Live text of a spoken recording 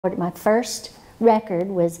My first record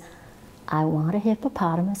was I Want a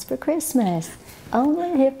Hippopotamus for Christmas.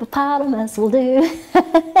 Only a hippopotamus will do.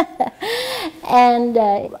 And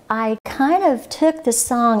I kind of took the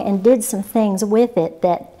song and did some things with it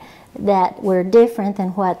that were different than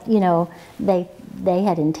what, you know, they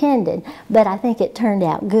had intended. But I think it turned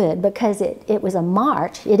out good because it was a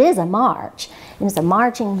march. It is a march. And it's a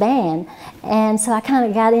marching band. And so I kind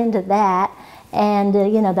of got into that. And,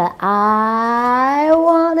 you know, the I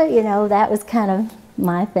want it, you know, that was kind of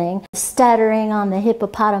my thing. Stuttering on the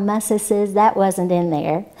hippopotamuses, that wasn't in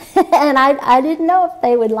there. And I didn't know if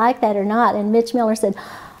they would like that or not. And Mitch Miller said,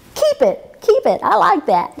 keep it, I like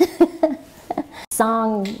that.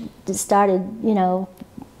 Song started, you know,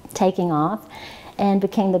 taking off and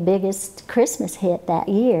became the biggest Christmas hit that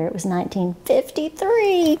year. It was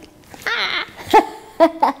 1953. Ah!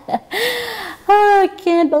 Oh, I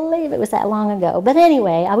can't believe it was that long ago. But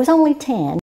anyway, I was only 10.